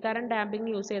 കാരണം എഡ്ഡി കറന്റ്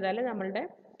ഡാമ്പിംഗ് യൂസ് ചെയ്താൽ നമ്മളുടെ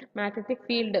മാഗ്നറ്റിക്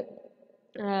ഫീൽഡ്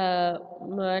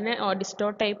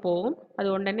ഡിസ്റ്റോർട്ട് ആയി പോകും.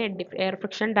 അതുകൊണ്ട് തന്നെ എയർ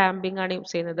ഫ്രിക്ഷൻ ഡാമ്പിംഗ് ആണ്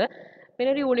യൂസ് ചെയ്യുന്നത്. പിന്നെ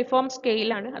ഒരു യൂണിഫോം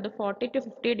സ്കെയിലാണ്. അത് 40 to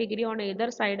 50 degree on either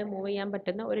side move ചെയ്യാൻ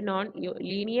പറ്റുന്ന ഒരു നോൺ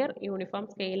ലീനിയർ യൂണിഫോം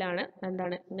സ്കെയിലാണ്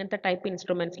എന്താണ് ഇങ്ങനത്തെ ടൈപ്പ്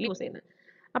ഇൻസ്ട്രുമെന്റ്സിൽ യൂസ് ചെയ്യുന്നത്.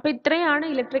 അപ്പോൾ ഇത്രയാണ്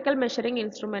ഇലക്ട്രിക്കൽ മെഷറിംഗ്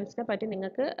ഇൻസ്ട്രുമെന്റ്സിനെ പറ്റി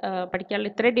നിങ്ങൾക്ക്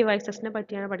പഠിക്കാനുള്ളത്. ഇത്രയും ഡിവൈസസിനെ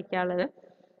പറ്റിയാണ് പഠിക്കാനുള്ളത്.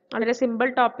 വളരെ സിമ്പിൾ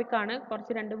ടോപ്പിക് ആണ്.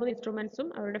 കുറച്ച് 2-3 ഇൻസ്ട്രുമെന്റ്സും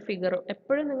അവരുടെ ഫിഗറും.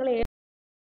 എപ്പോഴും നിങ്ങൾ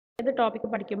ഏത് ടോപ്പിക്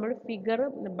പഠിക്കുമ്പോൾ ഫിഗർ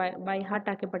ബൈ ഹാർട്ട്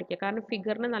ആക്കി പഠിക്കുക. കാരണം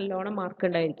ഫിഗറിന് നല്ലോണം മാർക്ക്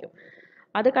ഉണ്ടായിരിക്കും.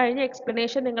 അത് കഴിഞ്ഞ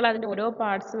എക്സ്പ്ലനേഷൻ നിങ്ങൾ അതിൻ്റെ ഓരോ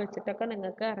പാർട്സ് വെച്ചിട്ടൊക്കെ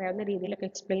നിങ്ങൾക്ക് അറിയാവുന്ന രീതിയിലൊക്കെ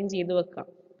എക്സ്പ്ലെയിൻ ചെയ്ത് വെക്കാം.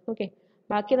 ഓക്കെ,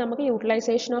 ബാക്കി നമുക്ക്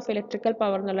യൂട്ടിലൈസേഷൻ ഓഫ് ഇലക്ട്രിക്കൽ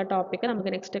പവർ എന്നുള്ള ടോപ്പിക്ക്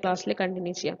നമുക്ക് നെക്സ്റ്റ് ക്ലാസ്സിൽ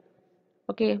കണ്ടിന്യൂ ചെയ്യാം.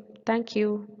 Okay, thank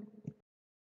you.